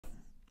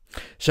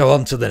So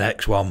on to the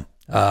next one.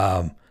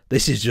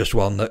 This is just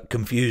one that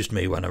confused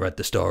me when I read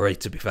the story,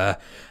 to be fair.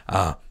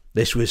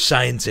 This was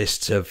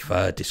scientists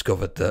have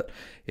discovered that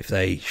if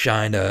they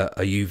shine a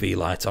UV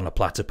light on a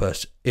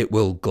platypus, it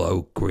will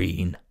glow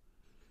green.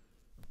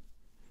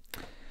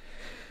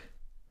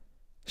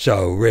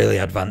 So really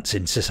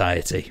advancing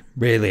society,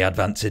 really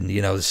advancing,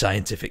 the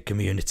scientific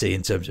community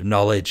in terms of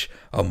knowledge.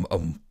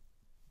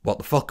 What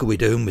the fuck are we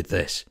doing with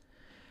this?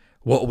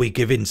 What are we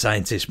giving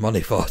scientists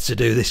money for to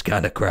do this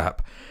kind of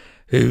crap?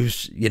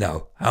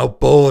 How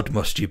bored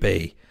must you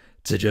be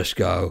to just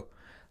go,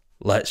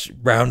 let's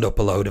round up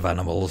a load of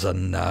animals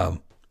and, I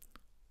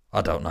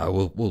don't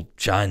know, we'll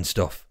shine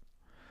stuff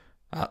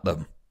at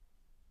them.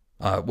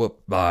 I'll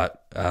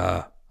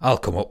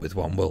come up with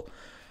one. We'll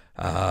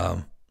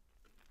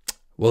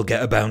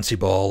get a bouncy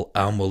ball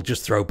and we'll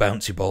just throw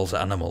bouncy balls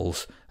at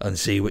animals and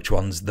see which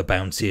one's the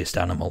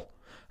bounciest animal.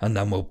 And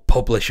then we'll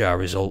publish our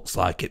results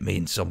like it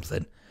means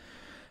something.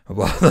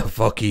 What the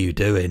fuck are you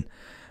doing?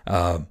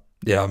 I'm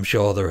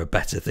sure there are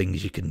better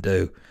things you can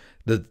do.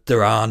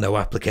 There are no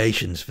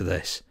applications for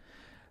this.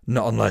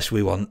 Not unless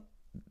we want,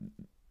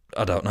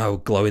 I don't know,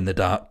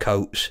 glow-in-the-dark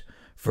coats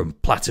from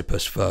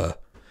platypus fur.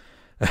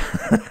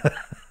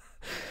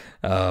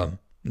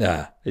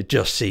 It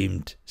just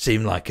seemed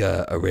like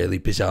a really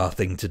bizarre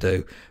thing to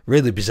do.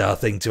 Really bizarre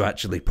thing to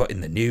actually put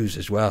in the news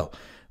as well.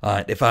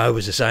 Like, if I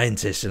was a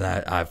scientist and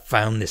I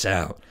found this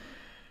out,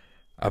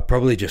 I'd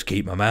probably just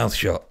keep my mouth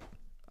shut.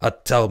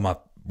 I'd tell my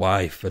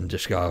wife and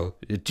just go,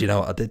 do you know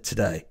what I did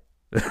today?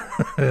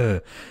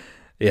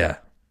 Yeah,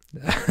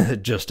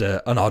 just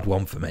an odd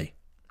one for me.